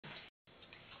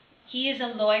He is a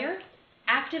lawyer,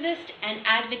 activist, and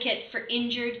advocate for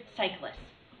injured cyclists.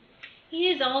 He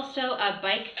is also a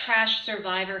bike crash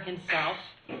survivor himself,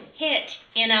 hit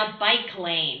in a bike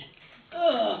lane.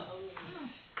 Ugh.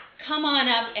 Come on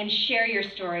up and share your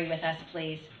story with us,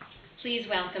 please. Please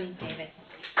welcome David.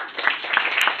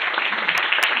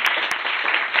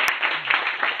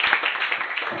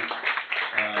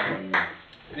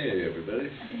 Hey,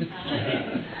 everybody.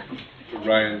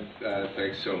 Ryan,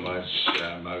 thanks so much.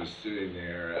 I was sitting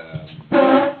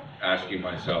there asking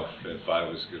myself if I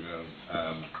was going to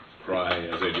cry,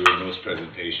 as I do in most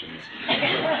presentations.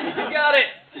 You got it.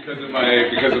 Because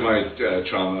of my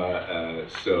trauma,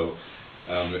 so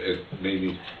it made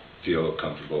me feel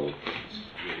comfortable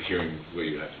hearing what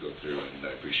you have to go through, and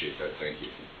I appreciate that. Thank you.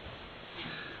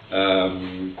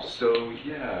 So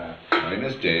yeah, my name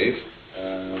is Dave.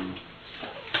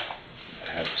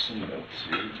 I have some notes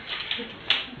here.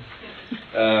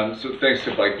 So thanks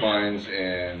to Bike Lines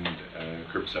and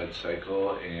Curbside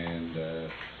Cycle and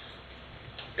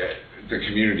the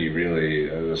community, really,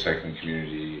 the cycling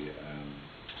community,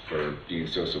 for being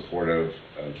so supportive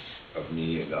of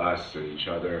me and us and each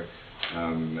other.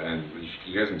 And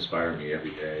you guys inspire me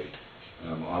every day.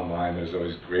 Online, there's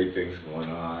always great things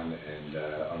going on, and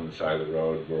on the side of the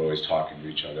road, we're always talking to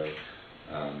each other.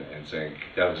 And saying,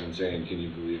 that was insane, can you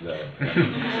believe that? So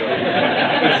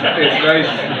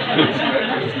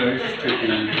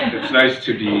it's nice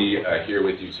to be here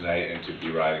with you tonight and to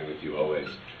be riding with you always.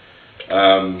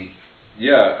 I'm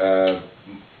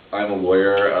a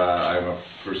lawyer. I'm a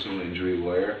personal injury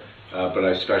lawyer, but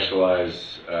I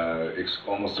specialize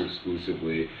almost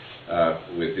exclusively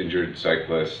with injured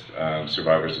cyclists,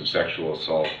 survivors of sexual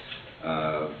assault,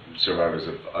 survivors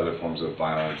of other forms of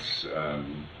violence,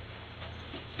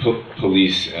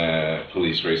 police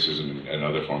racism and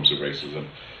other forms of racism.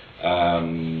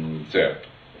 So yeah,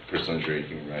 personal injury and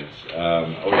human rights.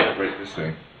 Right, this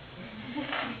thing.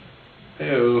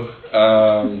 Hello.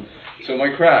 So my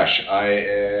crash. I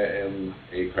am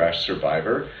a crash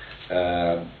survivor.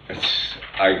 I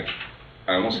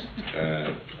almost,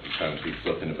 I'm trying to be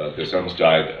flippant about this. I almost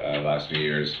died last New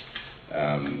Year's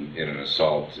in an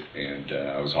assault, and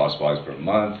I was hospitalized for a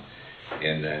month.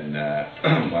 And then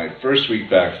my first week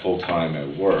back full-time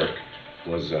at work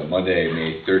was Monday,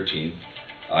 May 13th.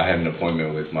 I had an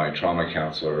appointment with my trauma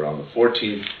counselor on the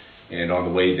 14th, and on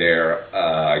the way there,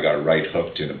 I got right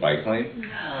hooked in a bike lane.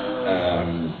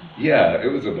 Yeah,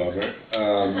 it was a bummer.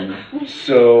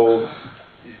 So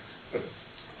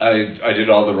I did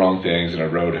all the wrong things, and I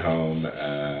rode home.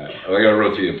 I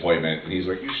rode to the appointment, and he's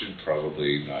like, you should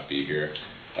probably not be here.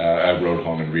 I rode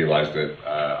home and realized that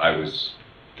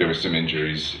there were some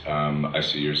injuries. I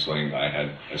see your sling. I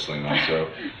had a sling also.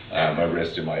 My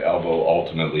wrist and my elbow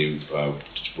ultimately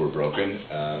were broken.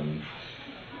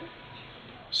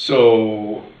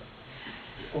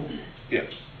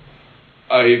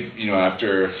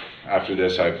 After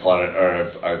this, I plotted,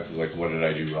 what did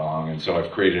I do wrong? And so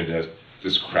I've created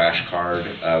this crash card,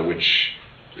 which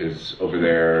is over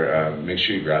there. Make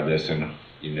sure you grab this, and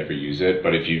you never use it.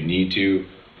 But if you need to,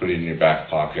 put it in your back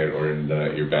pocket or in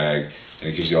your bag. And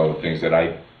it gives you all the things that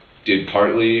I did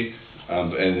partly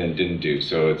and then didn't do.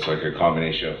 So it's like a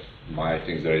combination of my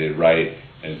things that I did right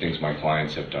and things my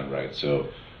clients have done right. So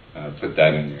put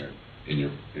that in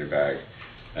your bag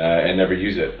and never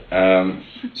use it.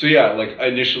 So yeah,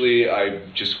 initially I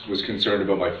just was concerned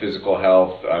about my physical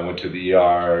health. I went to the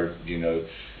ER,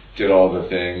 did all the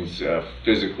things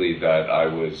physically that I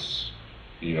was,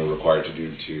 required to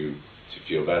do to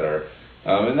feel better.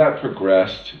 And that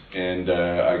progressed, and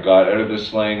I got out of the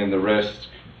sling and the wrist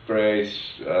brace.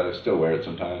 Still wear it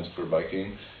sometimes for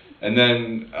biking. And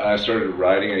then I started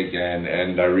riding again,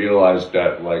 and I realized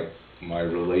that my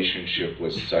relationship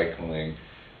with cycling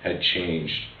had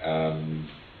changed.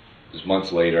 It was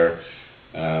months later.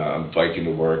 I'm biking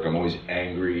to work. I'm always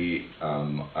angry.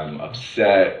 I'm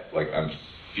upset. I'm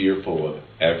fearful of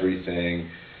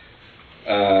everything.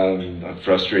 I'm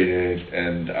frustrated,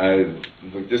 and I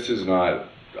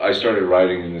started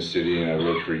riding in the city, and I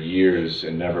rode for years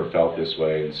and never felt this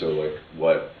way. And so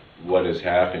what has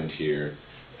happened here?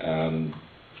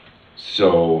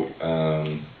 So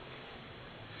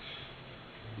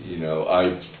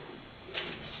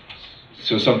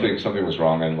something was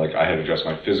wrong, and I had addressed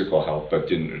my physical health, but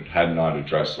had not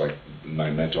addressed my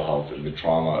mental health and the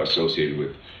trauma associated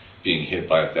with being hit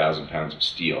by 1,000 pounds of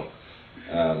steel.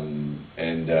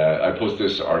 I post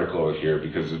this article here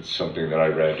because it's something that I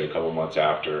read a couple months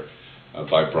after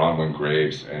by Bronwyn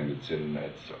Graves, and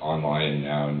it's online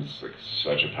now, and it's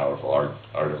such a powerful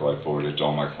article. I forwarded it to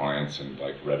all my clients and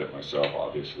read it myself,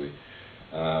 obviously.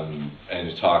 and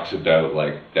it talks about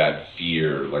like that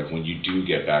fear, like when you do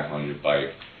get back on your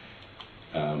bike,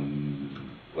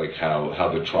 like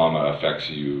how the trauma affects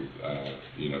you,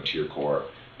 you know, to your core.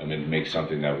 I mean, it makes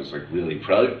something that was like really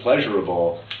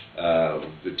pleasurable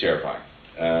terrifying.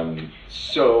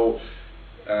 So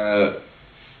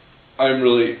I'm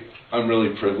really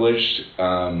privileged.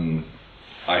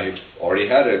 I already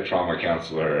had a trauma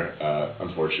counselor,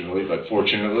 unfortunately, but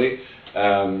fortunately,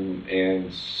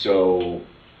 and so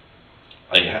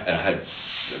I had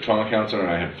a trauma counselor,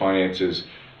 and I had finances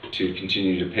to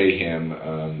continue to pay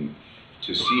him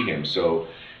to see him. So,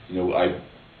 you know, I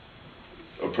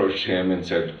approached him and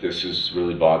said, this is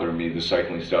really bothering me, the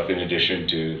cycling stuff, in addition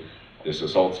to this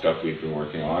assault stuff we've been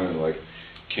working on, and like,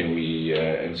 can we,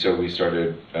 and so we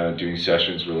started doing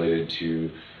sessions related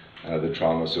to the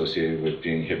trauma associated with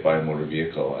being hit by a motor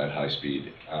vehicle at high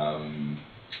speed.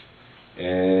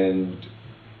 And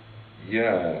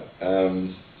yeah,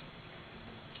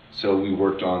 so we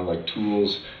worked on like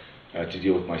tools to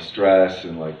deal with my stress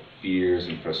and like fears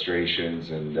and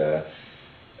frustrations, and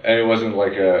it wasn't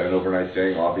like an overnight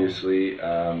thing, obviously,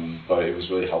 but it was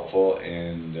really helpful,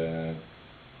 and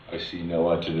I see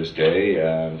Noah to this day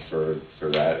for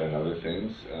that and other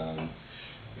things.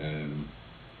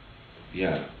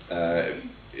 Yeah,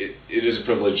 it is a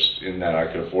privilege in that I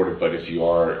could afford it, but if you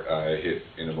are hit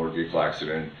in a motor vehicle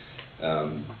accident,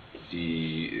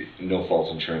 the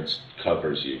no-fault insurance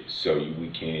covers you, so you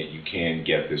can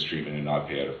get this treatment and not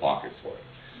pay out of pocket for it.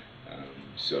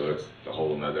 So it's a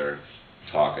whole another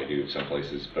talk I do some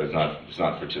places, but it's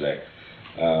not for today.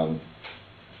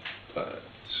 But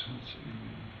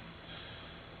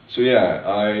so yeah,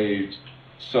 I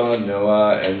saw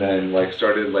Noah, and then like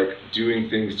started like doing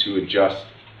things to adjust,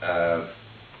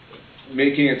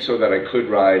 making it so that I could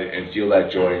ride and feel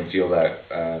that joy and feel that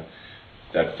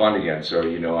fun again. So,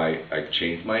 you know, I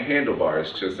changed my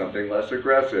handlebars to something less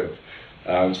aggressive,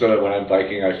 so that when I'm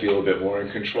biking I feel a bit more in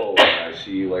control, and I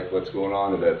see like what's going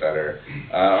on a bit better.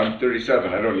 I'm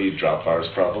 37, I don't need drop bars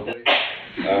probably.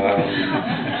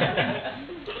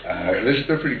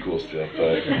 They're pretty cool still,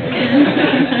 but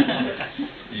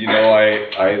you know,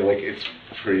 I like, it's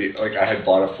pretty, like I had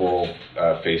bought a full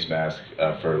face mask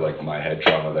for like my head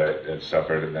trauma that I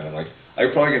suffered, and then I'm like,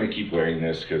 I'm probably going to keep wearing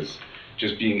this because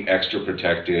just being extra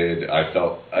protected, I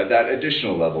felt that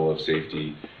additional level of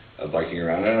safety of biking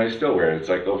around, and I still wear it. It's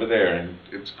like over there, and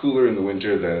it's cooler in the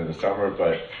winter than in the summer,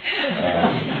 but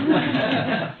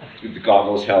the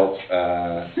goggles help.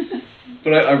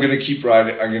 But I'm going to keep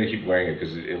riding. I'm going to keep wearing it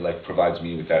because it like provides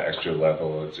me with that extra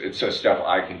level. It's a step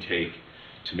I can take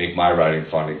to make my riding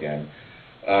fun again.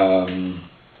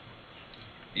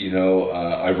 You know,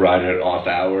 I ride at off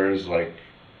hours. Like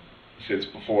if it's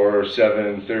before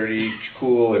 7:30,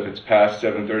 cool. If it's past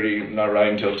 7:30, I'm not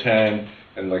riding until 10.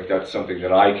 And like that's something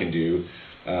that I can do.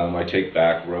 I take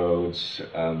back roads,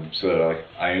 so that like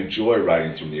I enjoy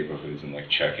riding through neighborhoods and like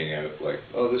checking out like,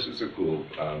 oh, this is a cool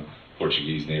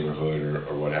Portuguese neighborhood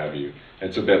or what have you.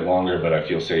 It's a bit longer, but I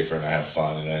feel safer and I have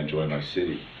fun and I enjoy my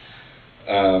city.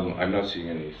 I'm not seeing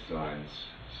any signs,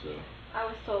 so. I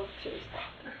was told to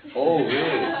stop. Oh, really?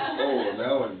 Oh,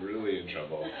 now I'm really in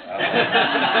trouble. All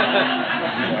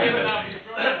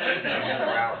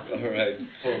right.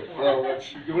 Oh, well,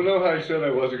 you know how I said I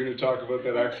wasn't going to talk about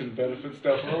that accident benefit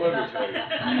stuff? Well, let me tell you.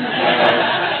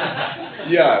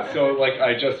 Yeah, so like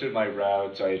I adjusted my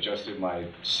routes, I adjusted my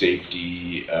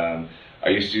safety. I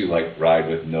used to like ride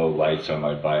with no lights on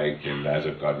my bike, and as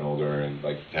I've gotten older and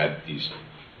like had these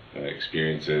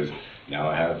experiences, now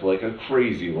I have like a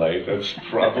crazy light that's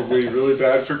probably really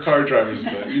bad for car drivers,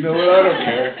 but you know what, I don't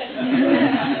care.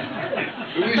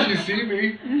 At least you see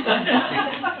me.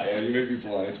 You may be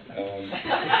blind.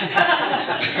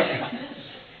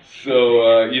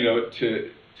 So, you know,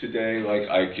 today, like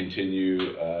I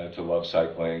continue to love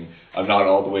cycling. I'm not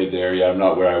all the way there yet. I'm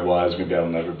not where I was. Maybe I'll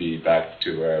never be back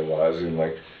to where I was. And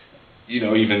like, you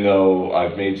know, even though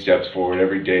I've made steps forward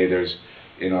every day, there's,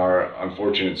 in our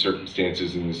unfortunate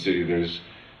circumstances in the city, there's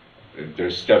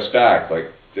steps back.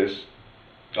 Like this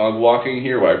dog walking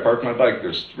here where I park my bike,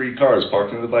 there's 3 cars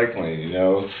parked in the bike lane, you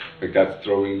know? Like that's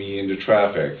throwing me into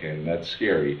traffic, and that's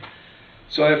scary.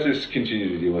 So I have to just continue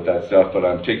to deal with that stuff, but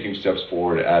I'm taking steps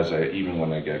forward even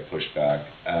when I get pushed back.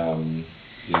 You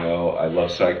know, I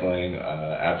love cycling,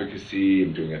 advocacy.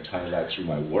 I'm doing a ton of that through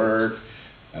my work,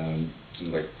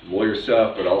 like lawyer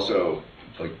stuff, but also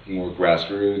like more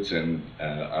grassroots and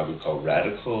I would call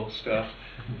radical stuff,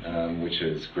 which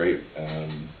is great.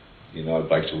 You know, I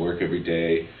bike to work every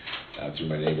day through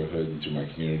my neighborhood and through my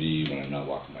community when I'm not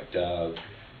walking my dog.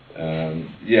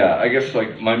 Yeah, I guess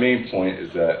like my main point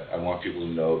is that I want people to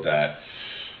know that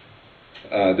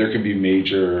there can be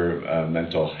major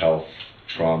mental health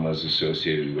traumas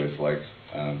associated with like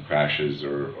crashes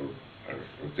or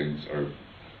things or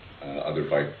other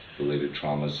bike-related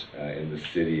traumas in the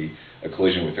city. A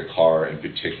collision with a car in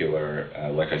particular,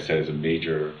 like I said, is a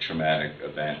major traumatic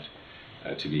event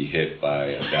to be hit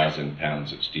by 1,000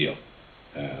 pounds of steel.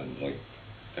 Like,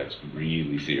 that's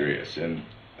really serious. And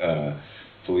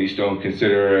police don't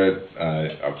consider it,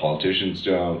 our politicians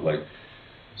don't. Like,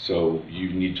 so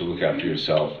you need to look after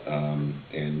yourself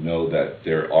and know that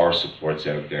there are supports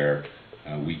out there.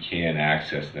 We can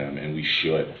access them, and we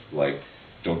should. Like,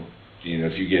 don't, you know,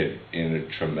 if you get in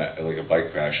like a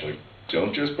bike crash, like,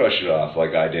 don't just brush it off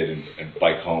like I did and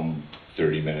bike home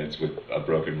 30 minutes with a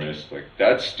broken wrist. Like,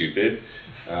 that's stupid.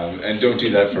 And don't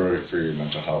do that for your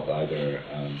mental health either.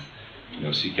 You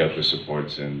know, seek out the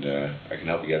supports, and I can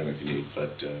help you get them if you need.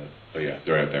 But yeah,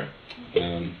 they're out there.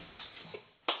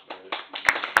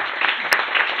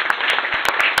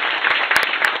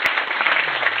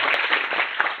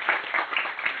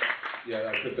 Yeah,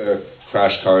 I put the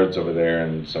crash cards over there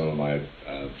and some of my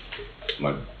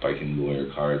biking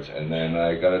lawyer cards, and then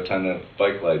I got a ton of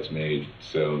bike lights made,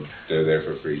 so they're there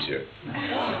for free too.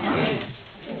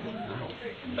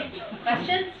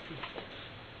 Questions?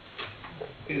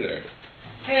 Hey there.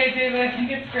 Hey David, I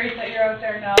think it's great that you're out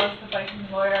there now as the biking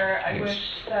lawyer. I Thanks. wish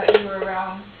that you were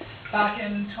around back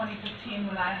in 2015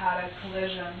 when I had a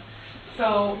collision.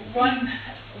 So one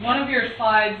of your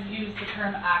slides used the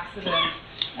term accident,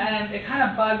 and it kind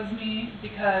of bugs me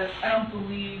because I don't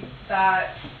believe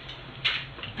that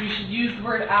we should use the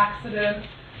word accident,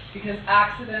 because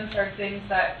accidents are things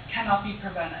that cannot be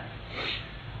prevented.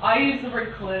 I use the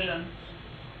word collision,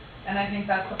 and I think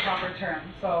that's the proper term.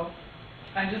 So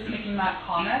I'm just making that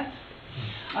comment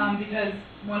because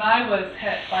when I was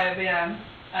hit by a van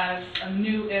as a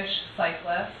new-ish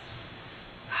cyclist,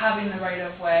 having the right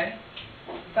of way,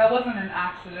 that wasn't an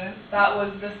accident. That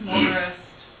was this motorist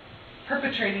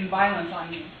perpetrating violence on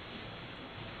me.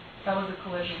 That was a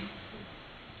collision.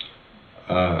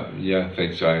 Yeah,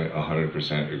 thanks. I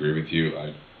 100% agree with you.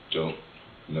 I don't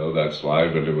know that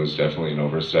slide, but it was definitely an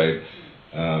oversight.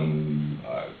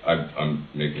 I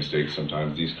make mistakes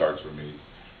sometimes. These cards were made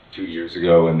 2 years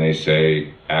ago, and they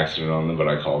say accident on them, but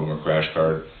I call them a crash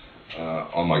card.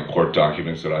 On my court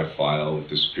documents that I file with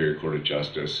the Superior Court of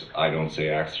Justice, I don't say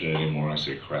accident anymore, I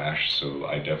say crash, so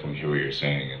I definitely hear what you're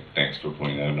saying, and thanks for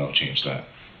pointing that out, and I'll change that.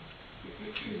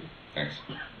 Thanks.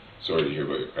 Sorry to hear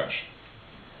about your crash.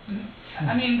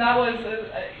 I mean, that was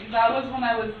when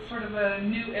I was sort of a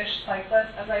new-ish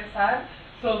cyclist, as I said.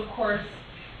 So of course,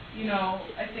 you know,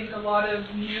 I think a lot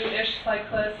of new-ish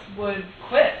cyclists would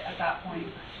quit at that point,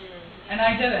 and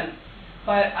I didn't.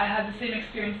 But I had the same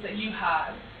experience that you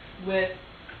had.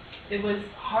 It was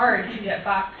hard to get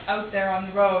back out there on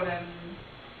the road and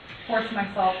force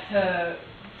myself to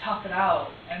tough it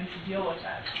out and to deal with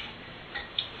it.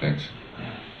 Thanks.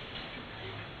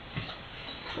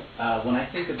 When I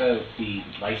think about the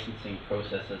licensing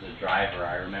process as a driver,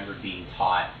 I remember being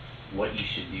taught what you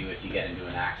should do if you get into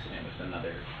an accident with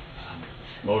another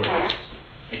motorist.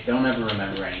 I don't ever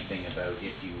remember anything about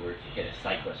if you were to hit a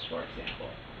cyclist, for example.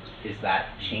 Is that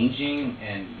changing,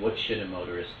 and what should a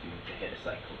motorist do to hit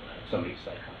a somebody's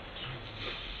cycle?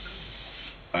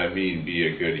 I mean, be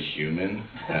a good human.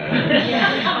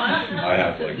 I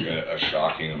have like a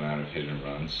shocking amount of hit and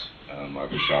runs. I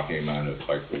have a shocking amount of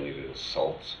bike-related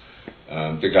assaults.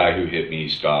 The guy who hit me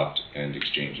stopped and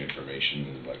exchanged information,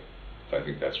 and like I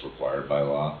think that's required by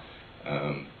law.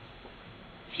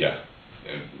 Yeah,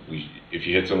 if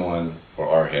you hit someone or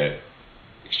are hit,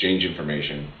 exchange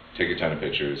information, take a ton of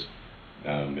pictures,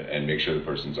 and make sure the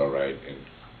person's all right, and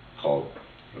call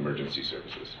emergency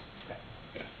services.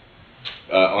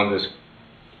 Yeah. On this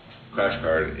crash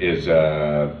card is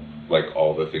like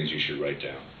all the things you should write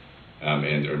down,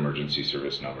 and emergency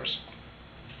service numbers.